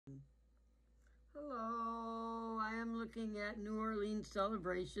Hello, I am looking at New Orleans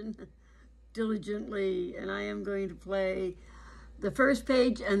Celebration diligently, and I am going to play the first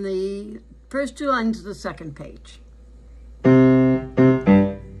page and the first two lines of the second page.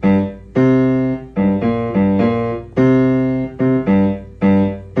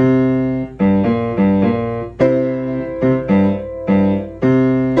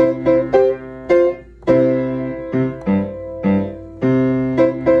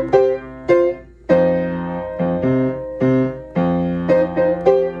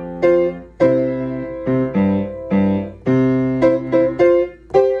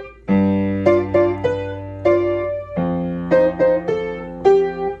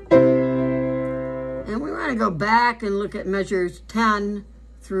 Go back and look at measures 10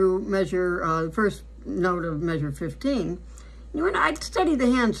 through the first note of measure 15. I'd study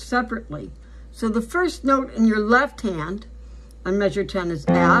the hands separately. So the first note in your left hand on measure 10 is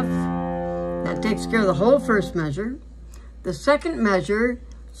F. That takes care of the whole first measure. The second measure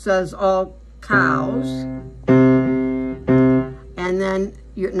says all cows. And then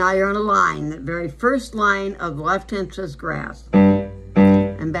now you're on a line. The very first line of the left hand says grass.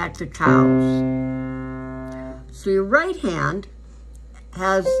 And back to cows. So your right hand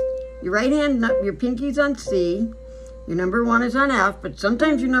has, your pinky's on C, your number 1 is on F, but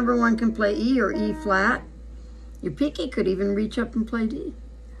sometimes your number 1 can play E or E flat. Your pinky could even reach up and play D.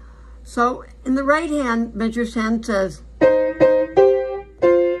 So in the right hand, measure 10 says,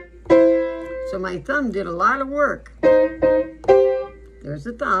 so my thumb did a lot of work. There's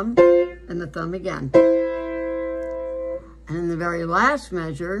the thumb, and the thumb again. And in the very last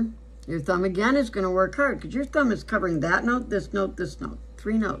measure, your thumb again is going to work hard because your thumb is covering that note, this note, this note.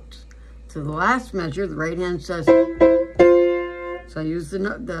 3 notes. So the last measure, the right hand says, so I use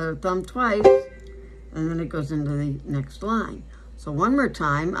the thumb twice, and then it goes into the next line. So one more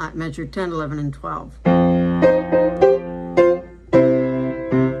time, measure 10, 11, and 12. And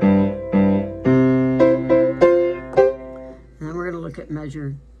then we're going to look at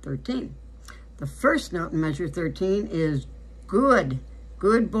measure 13. The first note in measure 13 is good.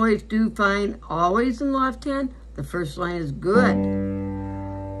 Good boys do fine, always in left hand. The first line is good.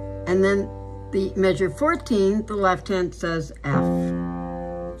 And then the measure 14, the left hand says F.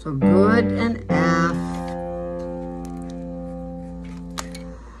 So good and F.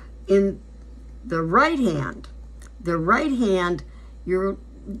 In the right hand, your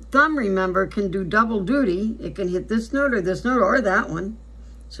thumb, remember, can do double duty. It can hit this note or that one.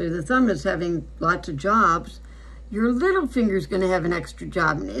 So the thumb is having lots of jobs. Your little finger is going to have an extra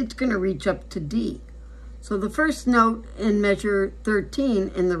job, and it's going to reach up to D. So the first note in measure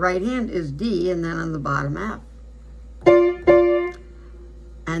 13 in the right hand is D, and then on the bottom F.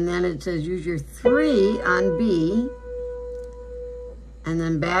 And then it says use your 3 on B, and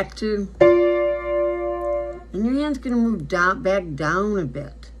then back to, and your hand's going to move back down a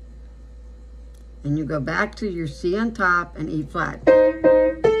bit. And you go back to your C on top and E flat.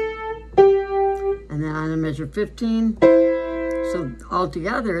 And then on a measure 15, so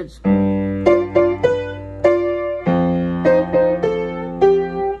altogether it's,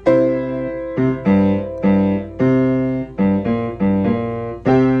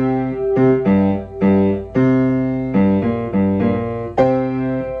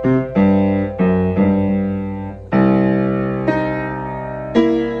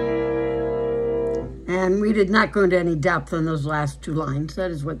 and we did not go into any depth on those last 2 lines.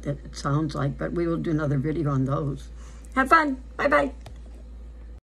 That is what it sounds like, but we will do another video on those. Have fun. Bye-bye.